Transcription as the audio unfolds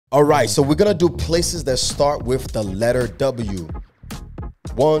All right, so we're gonna do places that start with the letter W.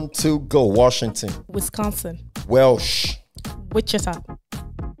 1, 2, go. Washington. Wisconsin. Welsh. Wichita.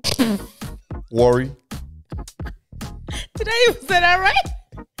 Warri. Did I even say that right?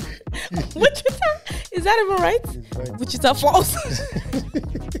 Wichita? Is that even right? Right. Wichita Falls.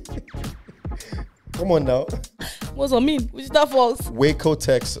 Come on now. What's that mean? Wichita Falls. Waco,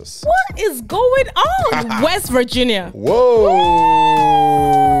 Texas. What is going on? West Virginia. Whoa.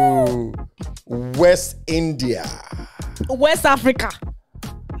 West India. West Africa.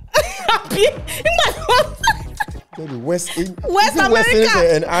 West America. West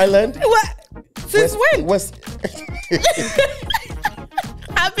America. An island. Since when? West.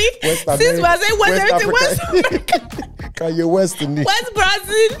 Happy? West Since when I say West America. Kanye West in West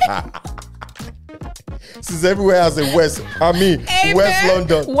Brazil. Since everywhere has a West. I mean, Amen. West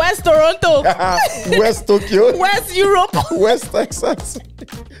London. West Toronto. West Tokyo. West Europe. West Texas.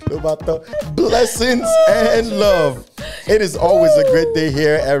 No matter. Blessings and love. It is always a great day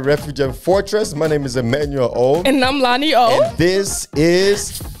here at Refuge and Fortress. My name is Emmanuel O. And I'm Loni O. And this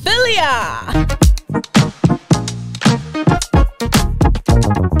is Philia.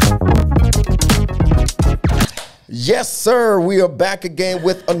 Yes, sir. We are back again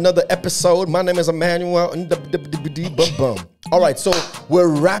with another episode. My name is Emmanuel. All right, so we're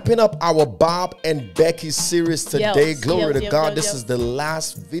wrapping up our Bob and Becky series today. Glory to God. This is the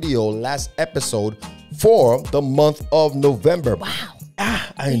last episode for the month of November. Wow.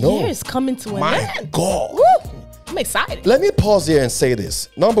 I know. The year is coming to an end. My God. Woo. I'm excited. Let me pause here and say this.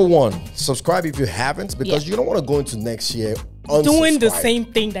 Number one, subscribe if you haven't, because you don't want to go into next year doing the same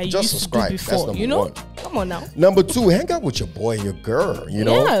thing that you used to do before. That's you know? one. Come on now. Number two, hang out with your boy and your girl. You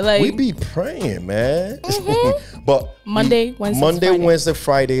know, we be praying, man. But Monday, Wednesday,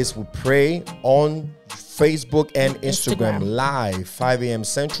 Fridays, we pray on Facebook and Instagram live, 5 a.m.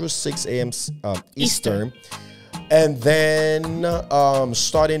 Central, 6 a.m. Eastern. And then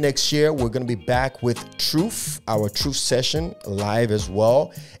starting next year, we're going to be back with our Truth session live as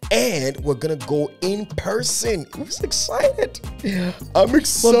well. And we're going to go in person. I'm just excited. I'm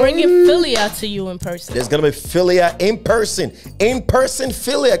excited. We're bringing Philia to you in person. There's going to be Philia in person. In person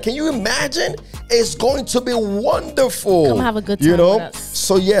Philia. Can you imagine? It's going to be wonderful. Come have a good time with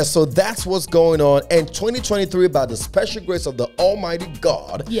us. So that's what's going on. And 2023, by the special grace of the Almighty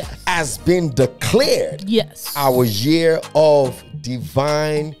God, has been declared our year of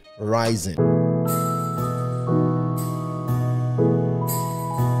divine rising.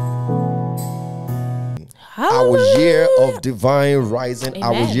 Our year of divine rising. Amen.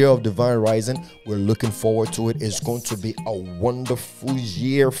 Our year of divine rising. We're looking forward to it. It's going to be a wonderful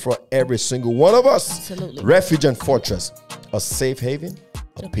year for every single one of us. Absolutely. Refuge and Fortress, a safe haven,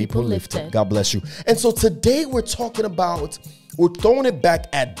 a people lifted. God bless you. And so today we're throwing it back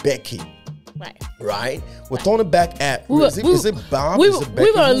at Becky. Right? We're throwing it back at, is it Bob? We is it Becky?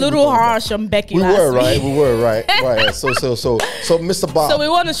 We were a little harsh on Becky last week. We were, right. So Mr. Bob. So we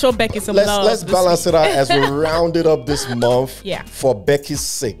want to show Becky some love. Let's balance it out as we round it up this month for Becky's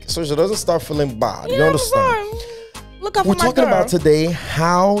sake. So she doesn't start feeling bad. You understand? Look up We're for my talking girl. about today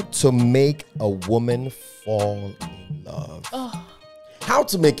how to make a woman fall in love. How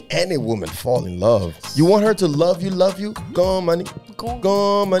to make any woman fall in love. You want her to love you? Go on, money.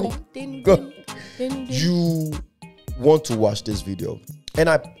 Go on, money. Go. You want to watch this video. And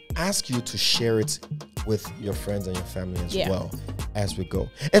I ask you to share it with your friends and your family as well as we go.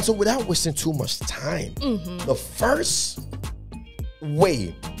 And so without wasting too much time, the first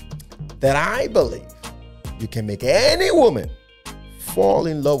way that I believe you can make any woman fall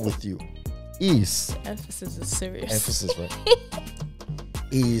in love with you is... Emphasis is serious. Emphasis, right?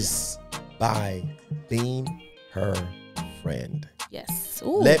 is by being her friend. Yes.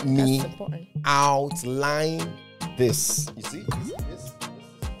 Ooh, let me outline this. You see? This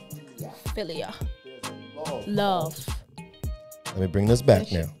Philia. Love. Let me bring this back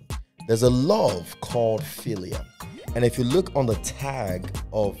now. There's a love called Philia. And if you look on the tag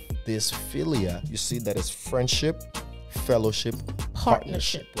of this Philia, you see that it's friendship, fellowship,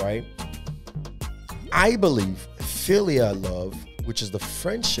 partnership, right? I believe Philia love, which is the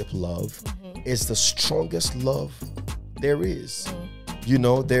friendship love, is the strongest love there is. You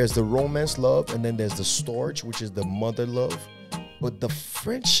know, there's the romance love, and then there's the storge, which is the mother love. But the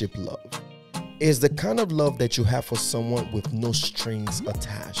friendship love is the kind of love that you have for someone with no strings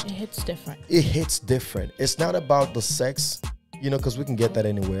attached. It hits different. It hits different. It's not about the sex, you know, because we can get that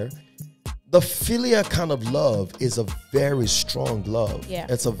anywhere. The Philia kind of love is a very strong love. Yeah.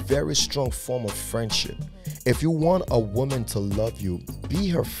 It's a very strong form of friendship. If you want a woman to love you, be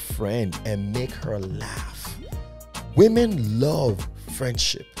her friend and make her laugh. Women love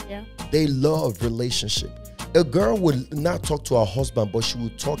friendship. Yeah. They love relationship. A girl would not talk to her husband, but she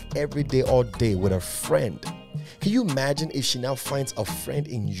would talk every day, all day with a friend. Can you imagine if she now finds a friend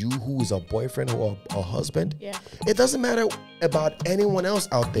in you who is a boyfriend or a husband? Yeah. It doesn't matter about anyone else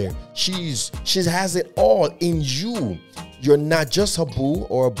out there. She has it all in you. You're not just her boo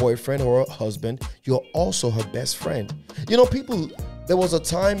or a boyfriend or a husband. You're also her best friend. You know, there was a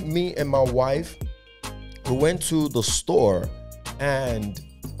time me and my wife, we went to the store and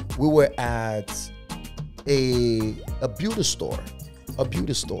we were at a beauty store.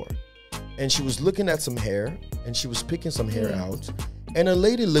 And she was looking at some hair and she was picking some hair out. And a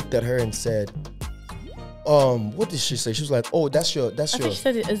lady looked at her and said, what did she say? She was like, oh, that's your. I think she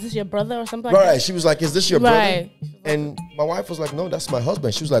said, is this your brother or something? Right. Like that? She was like, is this your brother? And my wife was like, no, that's my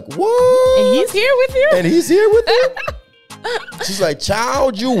husband. She was like, what? And he's here with you? And he's here with you? She's like,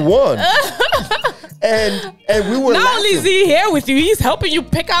 child, you won. and we were not only is he here with you, he's helping you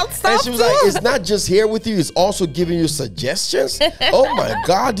pick out stuff. And she was like, it's not just here with you, it's also giving you suggestions. Oh my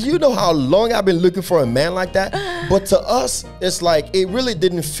God, do you know how long I've been looking for a man like that? But to us, it's like, it really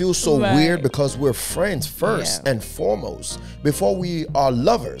didn't feel so weird because we're friends first and foremost before we are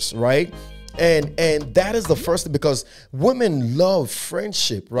lovers, right? And that is the first thing, because women love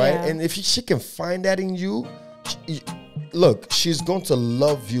friendship, right? And if she can find that in you, look, she's going to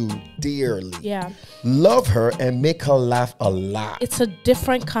love you dearly. Yeah. Love her and make her laugh a lot. It's a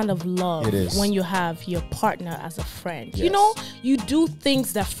different kind of love. It is. When you have your partner as a friend. Yes. You know, you do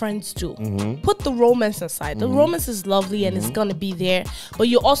things that friends do. Put the romance aside. The romance is lovely and it's going to be there. But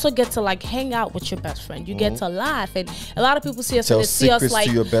you also get to like hang out with your best friend. You get to laugh. And a lot of people see us and they see us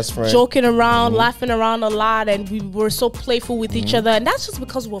like your best friend. Joking around, laughing around a lot. And we were so playful with each other. And that's just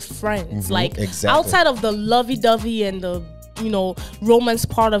because we're friends. Like outside of the lovey-dovey and the, you know, romance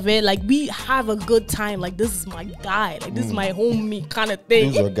part of it, like we have a good time. Like this is my guy, like this is my homie kind of thing.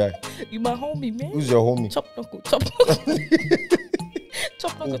 Who's your guy? You my homie, man. Who's your homie? Chop knuckle.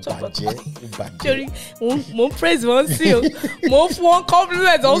 Jerry, one praise, one seal, one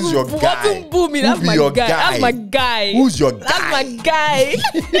compliment. Who's your guy? Boom, that's my guy. That's my guy. Who's your guy? That's my guy.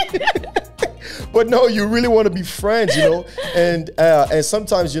 But no, you really want to be friends, you know, and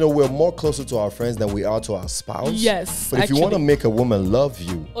sometimes, you know, we're more closer to our friends than we are to our spouse. Yes, but if you want to make a woman love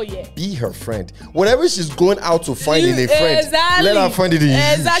you, be her friend. Whatever she's going out to find in a friend, let her find it in you.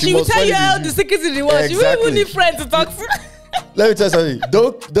 Exactly, she will tell you all the secrets in the world. You don't even need friends to talk to. Let me tell you something.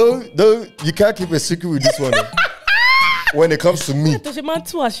 Don't. You can't keep a secret with this one. When it comes to me, no,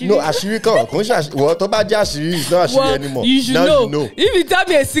 ashiri come. Well, it's not ashiri anymore. You should know. If you tell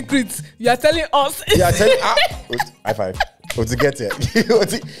me a secret, you are telling us. You are telling high five. To get here.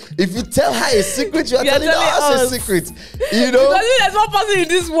 If you tell her a secret, you are telling us a secret. You know? Because there's one person in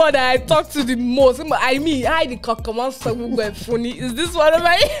this world that I talk to the most. I mean, I the command song funny. Is this one of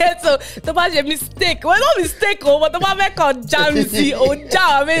my head? So the man a mistake. Well, not mistake, but the man called Jamsi or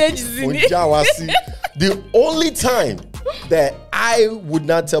The only time that I would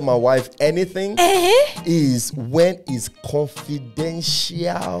not tell my wife anything is when it's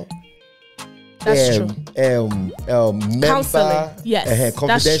confidential. That's true. Counseling. Yes.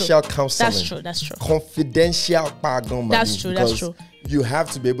 Confidential counseling. That's true. Confidential. That's true. You have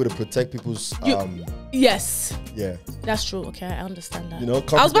to be able to protect people's. Yes. Yeah. That's true. Okay, I understand that. You know,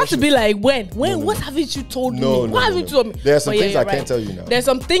 I was about to be like, when? What haven't you told me? What haven't you told me? There are some things I can't tell you now. There's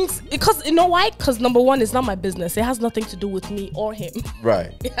some things, because you know why? Because number one, it's not my business. It has nothing to do with me or him.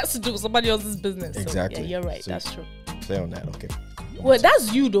 Right. It has to do with somebody else's business. Exactly. So, yeah, you're right. So that's true. Play on that. Okay. Well,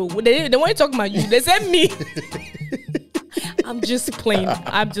 that's you though. They want you talking about you. They said me. I'm just playing.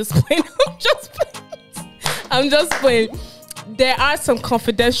 There are some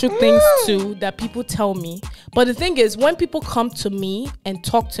confidential things too that people tell me. But the thing is, when people come to me and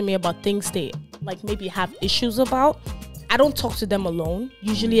talk to me about things they like maybe have issues about, I don't talk to them alone.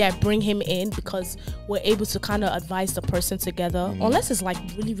 Usually I bring him in because we're able to kind of advise the person together. Unless it's like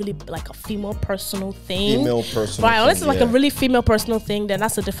really, really like a female personal thing. Right, unless it's like a really female personal thing, then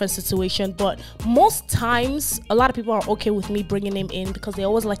that's a different situation. But most times, a lot of people are okay with me bringing him in because they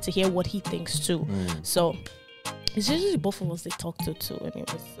always like to hear what he thinks too. So it's usually both of us they talk to too anyway.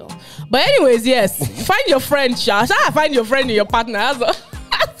 So, but anyways, yes, find your friend, Sha. Find your friend in your partner.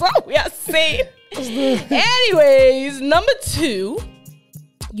 That's what we are saying. Anyways, number 2,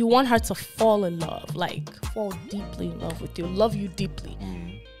 you want her to fall in love, like fall deeply in love with you, love you deeply.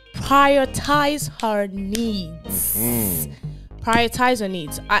 Prioritize her needs. Prioritize her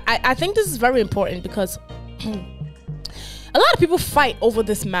needs. I think this is very important because a lot of people fight over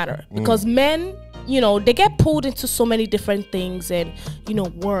this matter because men, you know, they get pulled into so many different things, and, you know,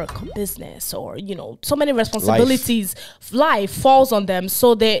 work or business, or, you know, so many responsibilities, life falls on them.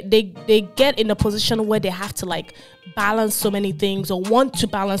 So they get in a position where they have to like balance so many things, or want to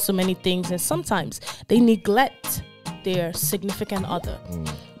balance so many things. And sometimes they neglect their significant other.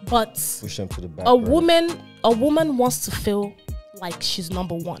 But push them to the back. A woman wants to feel like she's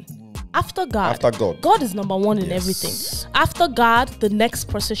number one. After God. God is number one in everything. After God, the next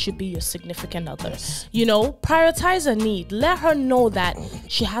person should be your significant other. You know, prioritize her need. Let her know that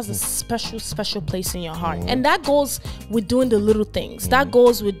she has a special place in your heart. And that goes with doing the little things. That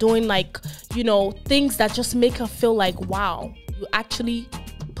goes with doing, like, you know, things that just make her feel like, wow, you actually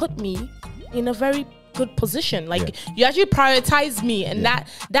put me in a very good position. Like, you actually prioritize me. And that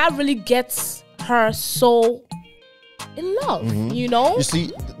really gets her so in love, you know? You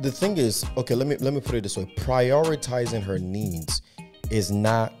see, the thing is, okay, let me put it this way. Prioritizing her needs is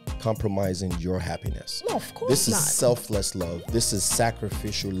not compromising your happiness. No, of course this not. Is selfless love. This is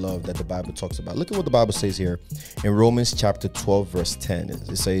sacrificial love that the Bible talks about. Look at what the Bible says here in Romans chapter 12, verse 10.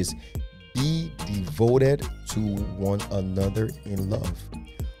 It says, be devoted to one another in love.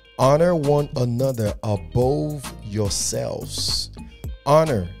 Honor one another above yourselves.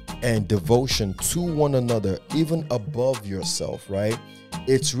 Honor and devotion to one another, even above yourself, right?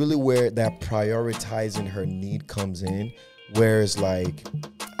 It's really where that prioritizing her need comes in, whereas like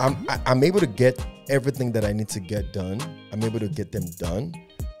I'm able to get everything that I need to get done. I'm able to get them done,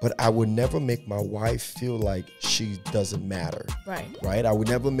 but I would never make my wife feel like she doesn't matter. Right? I would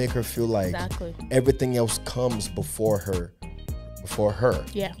never make her feel like everything else comes before her.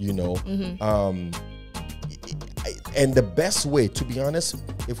 Yeah. You know? And the best way, to be honest,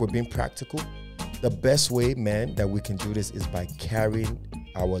 if we're being practical, the best way, man, that we can do this is by carrying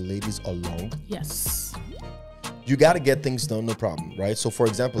our ladies along. Yes. You got to get things done, no problem, right? So, for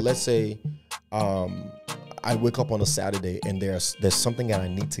example, let's say I wake up on a Saturday and there's something that I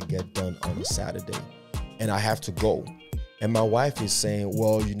need to get done on a Saturday, and I have to go. And my wife is saying,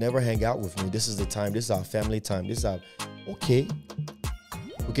 well, you never hang out with me. This is the time. This is our family time. This is our... Okay.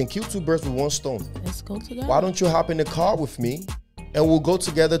 We can kill two birds with one stone. Let's go together. Why don't you hop in the car with me and we'll go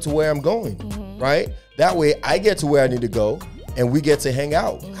together to where I'm going, right? That way I get to where I need to go and we get to hang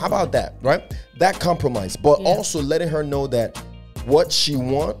out. How about that, right? That compromise, but also letting her know that what she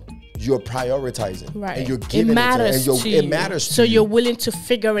wants, you're prioritizing. Right. And you're giving it to her. And it matters to you. So you're willing to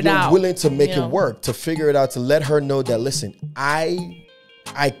figure it out. You're willing to make it work, to figure it out, to let her know that, listen, I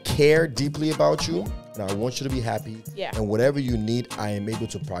care deeply about you. And I want you to be happy. Yeah. And whatever you need, I am able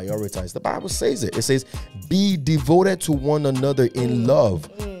to prioritize. The Bible says it. It says, be devoted to one another in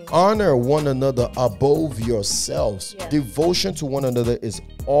love. Honor one another above yourselves. Yeah. Devotion to one another is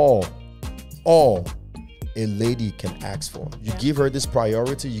all a lady can ask for. You give her this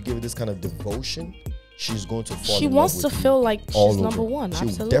priority, you give her this kind of devotion, she's going to fall in love with you. She wants to feel like she's number one. She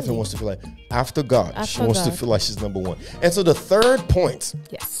definitely wants to feel like, after God, she wants to feel like she's number one. And so the third point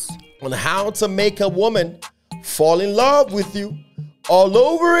on how to make a woman fall in love with you all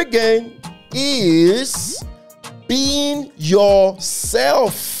over again is being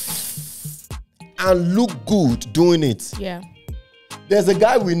yourself and look good doing it. Yeah. There's a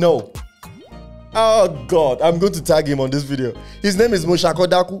guy we know. Oh God, I'm going to tag him on this video. His name is Moshako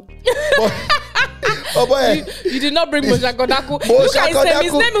Daku. Oh boy, you did not bring Moshako Daku. Look at his name.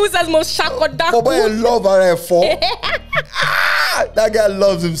 His name who says Moshako Daku. Oh boy, I love her for. That guy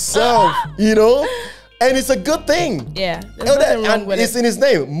loves himself, you know, and it's a good thing. Yeah, and it's in his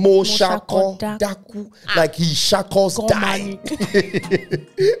name, Moshako Daku. Like he shackles die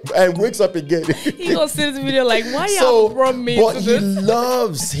and wakes up again. He gonna see this video like, why you brought me? But he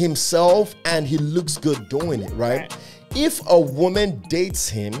loves himself and he looks good doing it, right? If a woman dates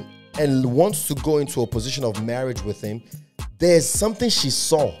him and wants to go into a position of marriage with him, there's something she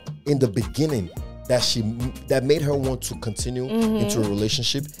saw in the beginning that made her want to continue into a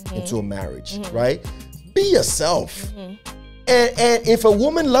relationship, into a marriage, right? Be yourself. And if a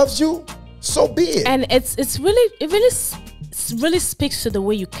woman loves you, so be it. And it really speaks to the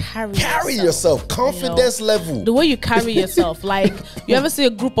way you carry yourself. Confidence level. The way you carry yourself. Like, you ever see a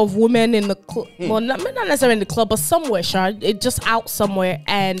group of women in the club, well, not necessarily in the club, but somewhere, it just out somewhere,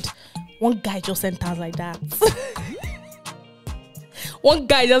 and one guy just enters like that. One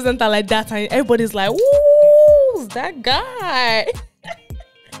guy just enters like that, and everybody's like, "Ooh, that guy."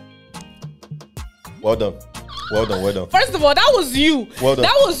 Well done. First of all, that was you. Well done.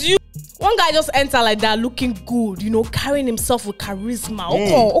 That was you. One guy just entered like that, looking good, you know, carrying himself with charisma.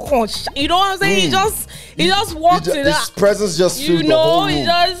 You know what I'm saying? He just walked in. His presence just filled the whole room. He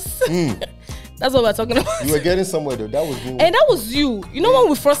just That's what we're talking about. You were getting somewhere though. That was you. And that was you. You know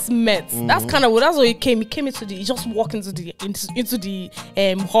when we first met. That's kind of that's what he came. He came into the. He just walked into the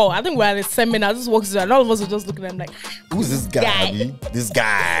hall. I think we're at a seminar. Just walks in, and all of us were just looking at him like, who's this guy? This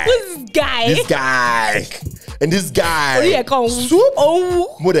guy. Who's this guy? This guy. And this guy. Oh yeah, come soup.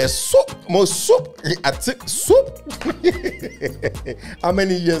 Oh, more soup. More soup. I took soup. How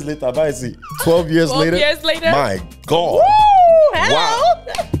many years later? I see. 12 years later. 12 years later. My God. Woo, hello. Wow.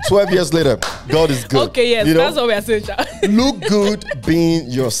 12 years later. God is good. Okay, yes, that's what we are saying. Look good being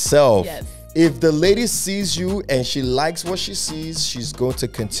yourself. Yes. If the lady sees you and she likes what she sees, she's going to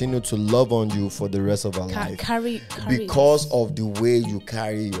continue to love on you for the rest of her life. Carry because of the way you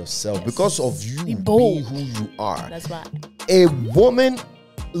carry yourself. Yes. Because of you being who you are. That's right. A woman,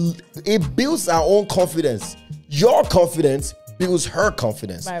 it builds her own confidence. Your confidence builds her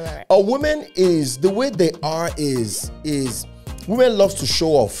confidence. Right. A woman is, the way they are is women loves to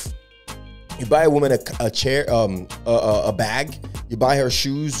show off. You buy a woman a chair, a bag. You buy her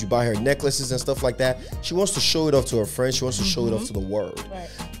shoes. You buy her necklaces and stuff like that. She wants to show it off to her friends. She wants to show it off to the world. Right.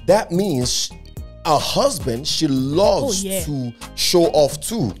 That means a husband, she loves to show off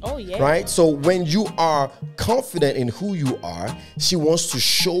too. Oh yeah. Right. So when you are confident in who you are, she wants to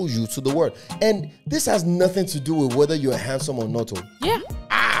show you to the world. And this has nothing to do with whether you're handsome or not. Yeah.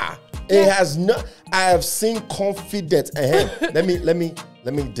 It has not. I have seen confidence. Let me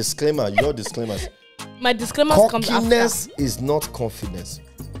disclaimer. Your disclaimers. My disclaimer comes after. Cockiness is not confidence.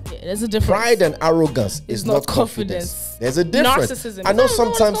 Yeah, there's a difference. Pride and arrogance is not confidence. There's a difference. Narcissism. I know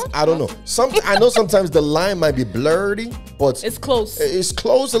sometimes. I don't know. I know sometimes the line might be blurry, but it's close. It's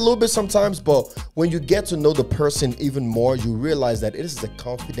close a little bit sometimes. But when you get to know the person even more, you realize that it is a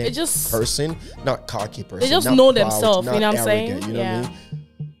confident person, not cocky person. They just know themselves. You know what I'm saying? You know what I mean?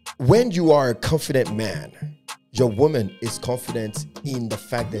 When you are a confident man, your woman is confident in the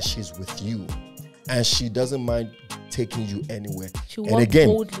fact that she's with you and she doesn't mind taking you anywhere. And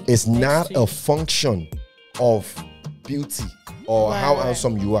again, it's not a function of beauty or how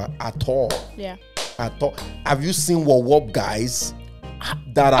handsome you are at all. Yeah. At all. Have you seen what guys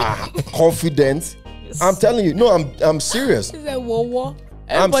that are confident? Yes. I'm telling you, no, I'm serious. Is that what?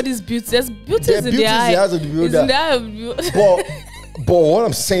 Everybody's beauty. There's beauty in the eye. But what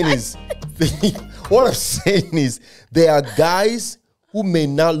I'm saying is, there are guys who may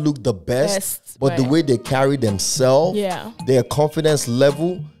not look the best but the way they carry themselves, their confidence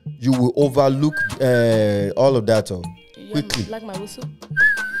level, you will overlook all of that quickly. Like my whistle?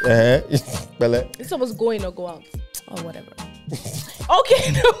 It's supposed to go in or go out or whatever.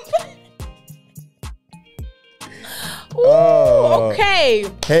 Okay. Ooh, okay.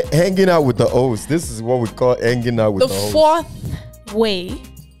 Hanging out with the O's. This is what we call hanging out with the O's. The fourth way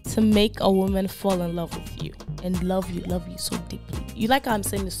to make a woman fall in love with you and love you so deeply. You like how I'm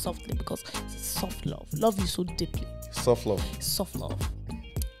saying it softly because it's soft love. Love you so deeply. Soft love. Soft love.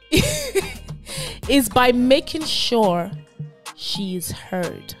 Is by making sure she is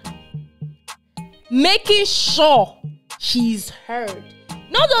heard. Making sure she's heard.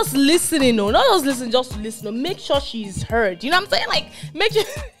 Not just listening, no. Not just listen, just listen. No. Make sure she's heard. You know what I'm saying? Like, make sure.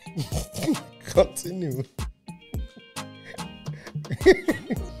 Continue.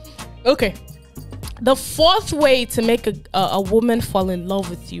 Okay. The fourth way to make a woman fall in love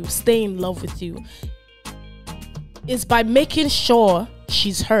with you, stay in love with you, is by making sure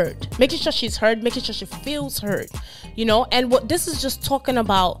she's heard. Making sure she's heard, making sure she feels heard. You know, and what this is just talking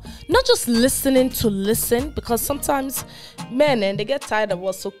about, not just listening to listen, because sometimes men, and they get tired of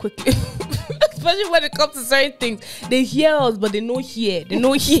us so quickly. Especially when it comes to certain things. They hear us, but they don't hear. They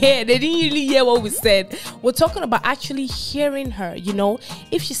don't hear. They didn't really hear what we said. We're talking about actually hearing her, you know.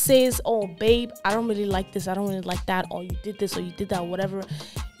 If she says, oh, babe, I don't really like this, I don't really like that, or you did this, or you did that, whatever.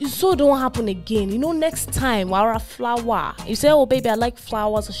 So don't happen again. You know, next time, while a flower, you say, oh, baby, I like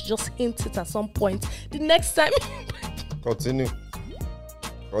flowers, so she just hints it at some point. The next time... Continue.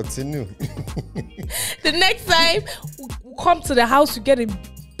 The next time we come to the house, you get a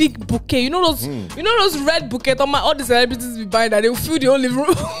big bouquet. You know those red bouquets. All the celebrities be buying that, they will fill the whole living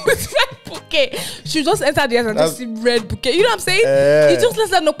room with red bouquet. She just enter the house and just see red bouquet. You know what I'm saying? It just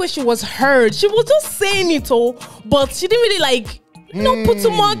lets her know that she was heard. She was just saying it all, but she didn't really like. Put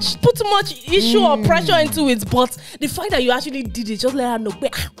too much issue or pressure into it. But the fact that you actually did it, just let her know.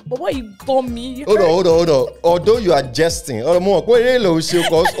 But why you told me? Hold on. Although you are jesting. No, I'm not playing.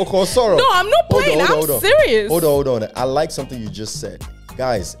 I'm serious. Hold on. I like something you just said.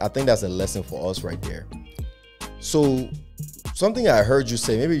 Guys, I think that's a lesson for us right there. So, something I heard you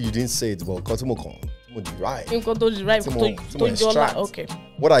say, maybe you didn't say it, but right. Okay.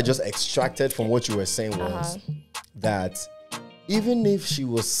 What I just extracted from what you were saying was that even if she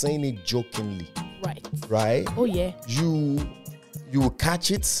was saying it jokingly, right? Oh yeah. You will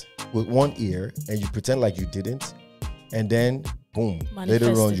catch it with one ear and you pretend like you didn't, and then boom,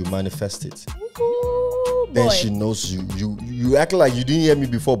 later on you manifest it. Ooh, then boy. she knows you act like you didn't hear me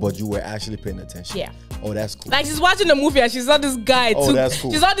before, but you were actually paying attention. Yeah. Oh, that's cool. Like she's watching a movie and she saw this guy. That's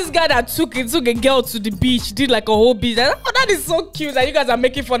cool. She saw this guy that took a girl to the beach, did like a whole beach. And, oh, that is so cute. And you guys are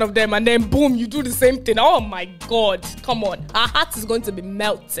making fun of them, and then boom, you do the same thing. Oh my God, come on, her heart is going to be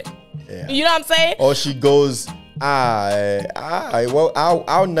melting. Yeah. You know what I'm saying? Or she goes, well,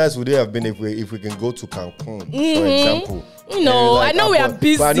 how nice would it have been if we can go to Cancun, for example. No, like, I know we are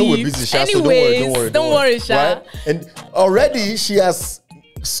busy. But I know we're busy, Sha, anyways, so don't worry, Sha. Right? And already she has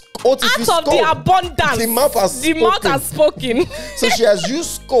out of the abundance, the mouth has spoken. So she has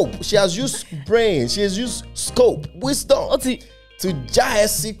used scope, she has used brain, she has used scope, wisdom to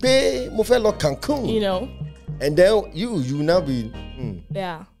just mo fẹ́ lọ Cancun. You know. And then you now be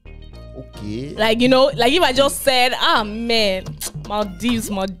yeah. Okay. Like, you know, like if I just said, man, Maldives is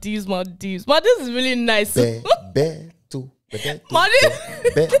really nice. But this is really nice,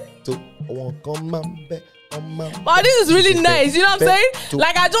 you know what I'm saying?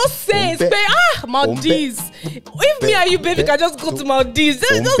 Like I just say, Spain, Maldives. If me and you, baby, can just go to Maldives,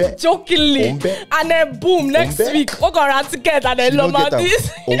 just jokingly, and then boom, next week, we're gonna ticket and then love Maldives.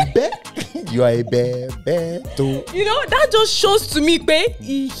 You are a bear too. You know, that just shows to me, babe,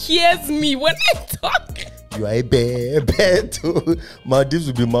 he hears me when I talk. You are a bear too. Maldives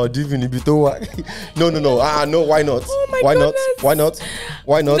will be Maldives in Ibito. No. No, why not? Oh my goodness.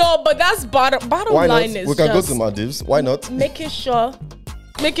 Why not? No, but that's bottom why line not? is we can go to Maldives. Why not? Making sure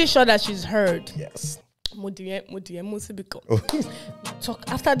that she's heard. Yes. Talk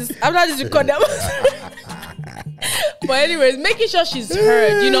after this record. But anyways, making sure she's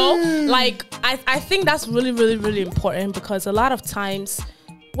heard, you know, like I think that's really, really, really important, because a lot of times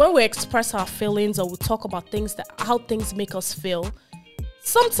when we express our feelings or we talk about how things make us feel,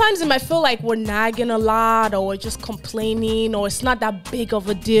 sometimes it might feel like we're nagging a lot or we're just complaining or it's not that big of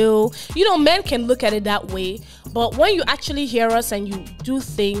a deal. You know, men can look at it that way. But when you actually hear us and you do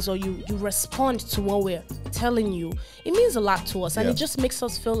things or you respond to what we're telling you, it means a lot to us. And it just makes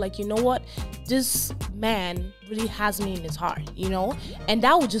us feel like, you know what, this man really has me in his heart, you know? And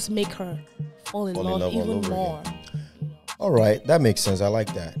that would just make her fall in love even more. Again. All right, that makes sense. I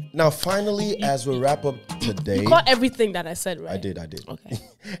like that. Now, finally, as we wrap up today... You caught everything that I said, right? I did. Okay.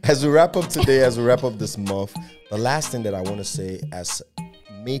 As we wrap up today, as we wrap up this month, the last thing that I want to say as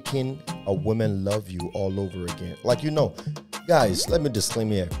making a woman love you all over again. Like, you know, guys, let me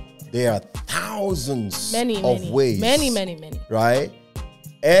disclaim here. There are thousands of ways. Many. Right?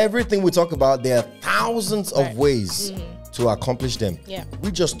 Everything we talk about, there are thousands of ways to accomplish them. Yeah.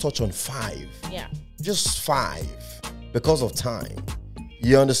 We just touch on 5. Yeah. Just 5. Because of time.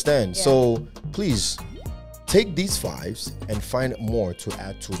 You understand? Yeah. So please take these 5s and find more to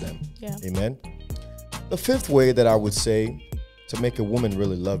add to them. Yeah. Amen. The 5th way that I would say to make a woman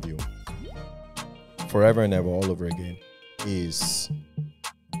really love you forever and ever all over again is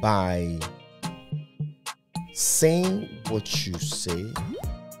by saying what you say,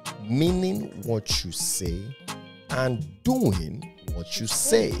 meaning what you say, and doing what you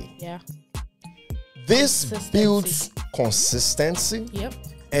say. Yeah. This builds consistency,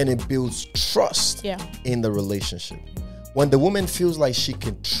 and it builds trust in the relationship. When the woman feels like she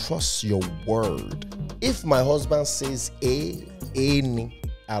can trust your word, if my husband says a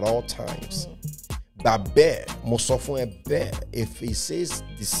at all times, if he says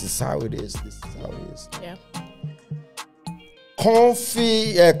this is how it is, this is how it is. Yeah.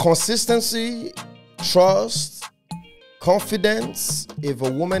 Consistency, trust, confidence. If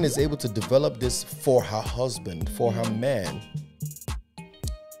a woman is able to develop this for her husband, for her man,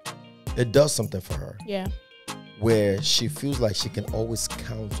 it does something for her. Yeah. Where she feels like she can always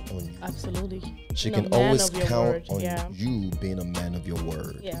count on you. Absolutely. She can always count on you being a man of your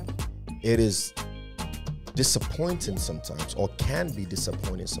word. Yeah. It is disappointing sometimes, or can be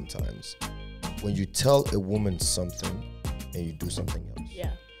disappointing sometimes, when you tell a woman something and you do something else.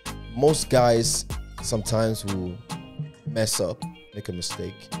 Yeah. Most guys sometimes will mess up, make a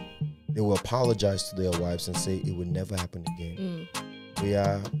mistake. They will apologize to their wives and say it will never happen again.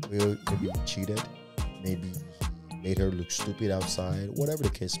 Maybe we cheated, maybe he made her look stupid outside, whatever the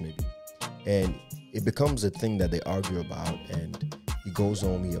case may be. And it becomes a thing that they argue about, and he goes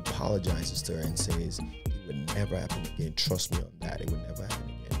home, he apologizes to her and says it would never happen again. Trust me on that, it would never happen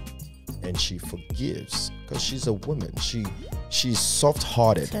again. And she forgives because she's a woman. She's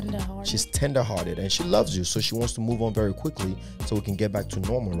soft-hearted. She's tender-hearted, and she loves you, so she wants to move on very quickly so we can get back to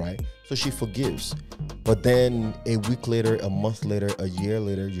normal, right? So she forgives. But then a week later, a month later, a year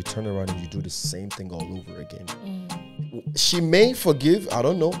later, you turn around and you do the same thing all over again. She may forgive, I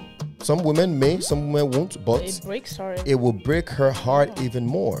don't know. Some women may, some women won't, but it breaks her. It will break her heart even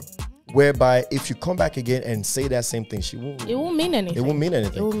more. Whereby if you come back again and say that same thing, she won't. It won't mean anything. It won't mean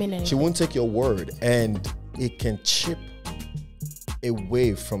anything. It won't mean anything. She won't take your word, and it can chip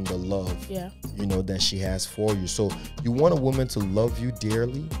away from the love, you know, that she has for you. So you want a woman to love you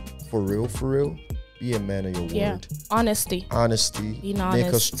dearly, for real. Be a man of your word. Honesty. Being honest.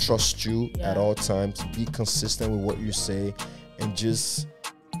 Make us trust you at all times. Be consistent with what you say, and just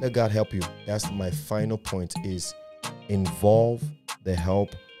let God help you. That's my final point, is involve the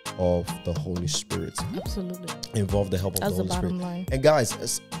help of the Holy Spirit. Absolutely. Involve the help of the Holy Spirit. Line. And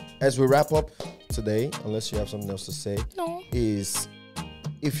guys, as we wrap up today, unless you have something else to say, is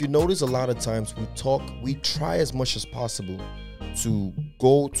if you notice, a lot of times we try as much as possible to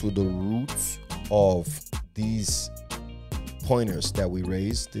go to the roots of these pointers that we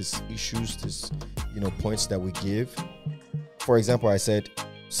raise, these issues, these, you know, points that we give. For example, I said,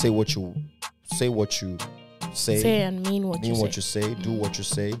 say what you say and mean what you say. Do what you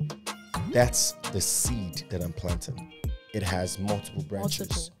say. That's the seed that I'm planting. It has multiple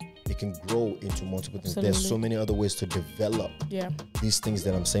branches. It can grow into multiple things. Absolutely. There's so many other ways to develop these things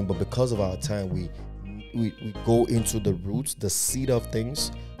that I'm saying, but because of our time, we go into the roots, the seed of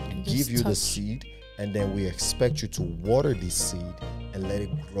things, give you the seed, and then we expect you to water this seed and let it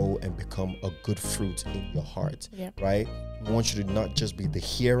grow and become a good fruit in your heart, right? We want you to not just be the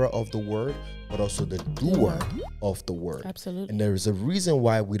hearer of the word, but also the doer of the word. Absolutely. And there is a reason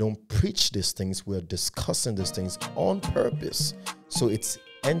why we don't preach these things. We're discussing these things on purpose. So it's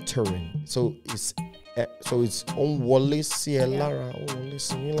entering. So it's on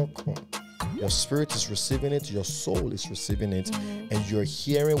your spirit is receiving it, your soul is receiving it, and you're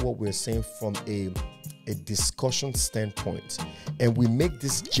hearing what we're saying from a discussion standpoint. And we make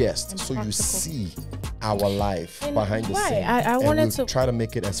this jest so you see our life behind the scene. I wanted to try to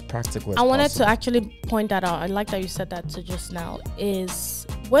make it as practical as possible. I wanted to actually point that out. I like that you said that to just now. Is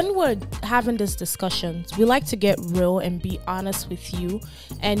when we're having these discussions, we like to get real and be honest with you,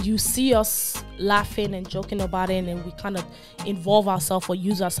 and you see us laughing and joking about it, and we kind of involve ourselves or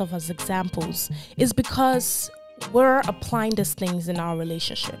use ourselves as examples. It's because we're applying these things in our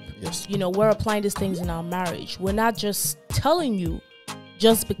relationship. Yes. You know, we're applying these things in our marriage. We're not just telling you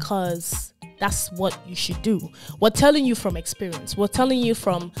just because that's what you should do. We're telling you from experience. We're telling you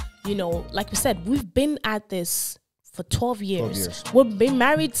from, you know, like we said, we've been at this for 12 years. We've been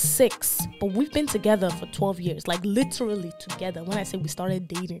married 6, but we've been together for 12 years, like literally together. When I say we started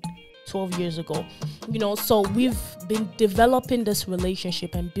dating 12 years ago, you know, so we've been developing this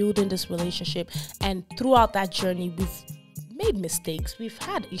relationship and building this relationship. And throughout that journey, we've made mistakes. We've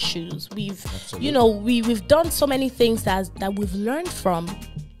had issues. You know, we've done so many things that we've learned from,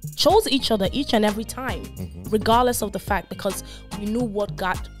 chose each other each and every time, regardless of the fact, because we knew what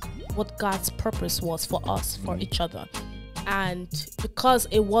God's purpose was for us, for each other. And because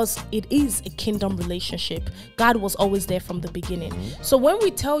it is a kingdom relationship, God was always there from the beginning. So when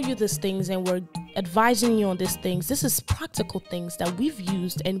we tell you these things and we're advising you on these things, this is practical things that we've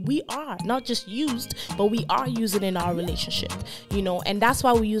used, and we are not just used, but we are using in our relationship, you know. And that's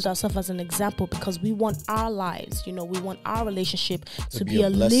why we use ourselves as an example, because we want our lives, you know, we want our relationship to be a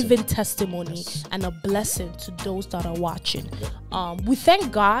living testimony and a blessing to those that are watching. We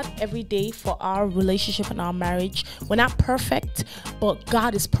thank God every day for our relationship and our marriage. We're not perfect, but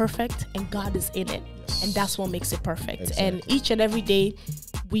God is perfect and God is in it. And that's what makes it perfect. Exactly. And each and every day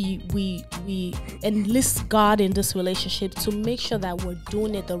we enlist God in this relationship to make sure that we're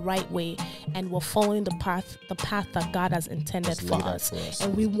doing it the right way and we're following the path that God has intended for us.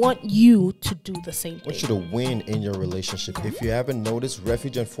 And we want you to do the same thing. I want you to win in your relationship. If you haven't noticed,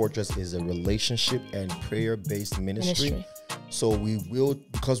 Refuge and Fortress is a relationship and prayer-based ministry. So we will,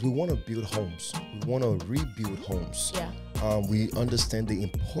 because we want to build homes. We want to rebuild homes. We understand the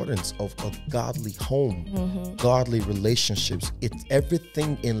importance of a godly home, godly relationships.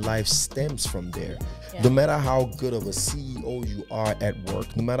 Everything in life stems from there. No matter how good of a CEO you are at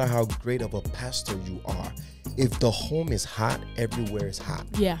work, no matter how great of a pastor you are, if the home is hot, everywhere is hot.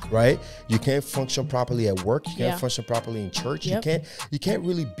 Right? You can't function properly at work. You can't function properly in church. You can't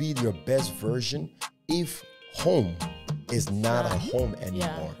really be your best version if home is not a home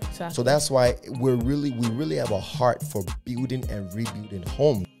anymore. So that's why we really have a heart for building and rebuilding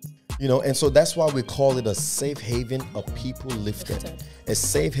homes. You know, and so that's why we call it a safe haven, a people lifted. A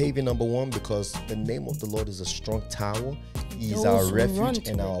safe haven, number one, because the name of the Lord is a strong tower. He is our refuge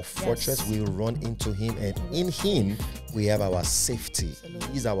and our fortress. We will run into him, and in him we have our safety.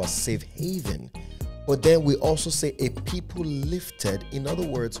 He's our safe haven. But then we also say a people lifted. In other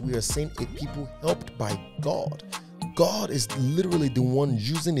words, we are saying a people helped by God. God is literally the one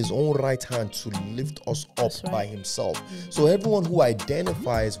using his own right hand to lift us up by himself. So everyone who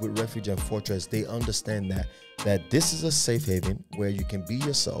identifies with Refuge and Fortress, they understand that this is a safe haven where you can be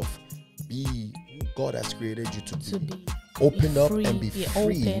yourself, be who God has created you to be. Open up and be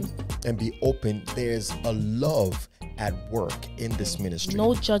free and be open. There's a love at work in this ministry.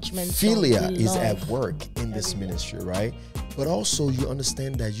 No judgment. Philia is at work in this ministry, right? But also you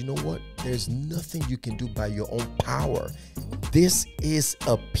understand that, you know what? There's nothing you can do by your own power. This is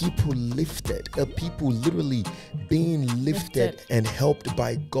a people lifted, a people literally being lifted and helped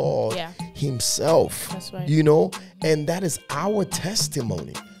by God himself. That's right. You know, and that is our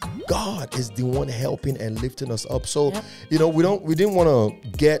testimony. God is the one helping and lifting us up. So, you know, we didn't want to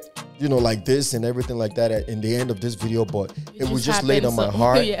get, you know, like this and everything like that in the end of this video, but it was just laid on my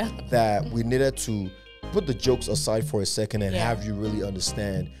heart that we needed to put the jokes aside for a second and have you really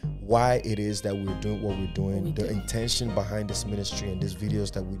understand why it is that we're doing what we're doing, the intention behind this ministry and these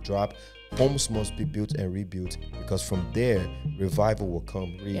videos that we drop. Homes must be built and rebuilt, because from there, revival will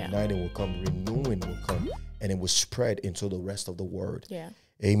come, reuniting will come, renewing will come, and it will spread into the rest of the world. Yeah.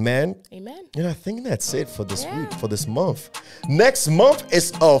 Amen. Amen. And I think that's it for this week, for this month. Next month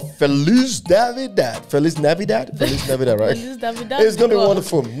is a Feliz Navidad. Feliz Navidad? Feliz Navidad, right? Feliz Navidad. It's going to be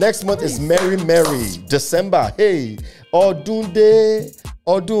wonderful. Next month is Merry December. Hey, Odunde,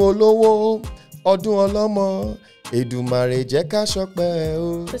 Odun Olowo, Odun Olomo, Edumare jẹ́ ká ṣọpẹ́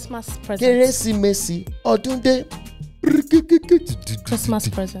o. Christmas present. Kérésìmesì, Odunde. Christmas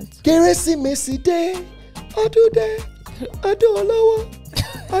present. Kérésìmesì dé, Odunde, Odun Olowo.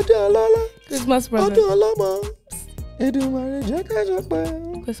 Christmas present.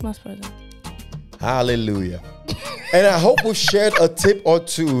 Christmas present. Hallelujah. And I hope we shared a tip or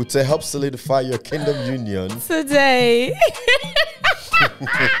two to help solidify your kingdom union today.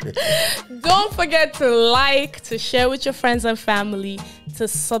 Don't forget to like, to share with your friends and family, to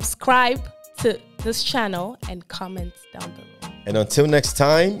subscribe to this channel, and comment down below. And until next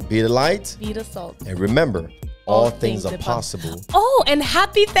time, be the light, be the salt, and remember, all things are possible. Oh, and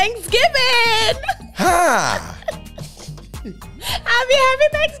happy Thanksgiving! Ha! Happy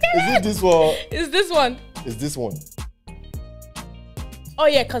Thanksgiving! Is it this one? Is this one? Is this one? Oh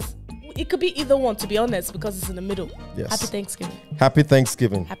yeah, because it could be either one, to be honest, because it's in the middle. Yes. Happy Thanksgiving. Happy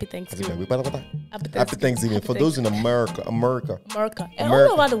Thanksgiving. Happy Thanksgiving. Happy Thanksgiving. For those in America. And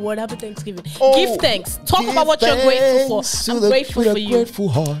all over the world, happy Thanksgiving. Give thanks. Talk about what you're grateful for. I'm grateful for you.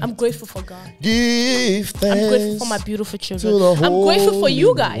 I'm grateful for God. Give thanks. I'm grateful for my beautiful children. I'm grateful for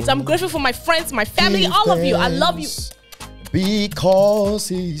you guys. I'm grateful for my friends, my family, all of you. I love you. Because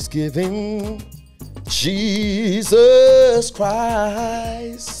he's giving Jesus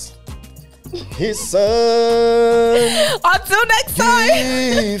Christ his son. Until next time.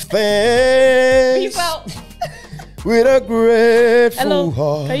 Give thanks. Peace out. With a grateful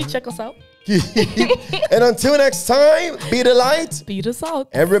heart. Can you check us out? And until next time, be the light. Be the salt.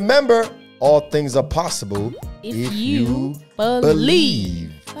 And remember, all things are possible if you believe.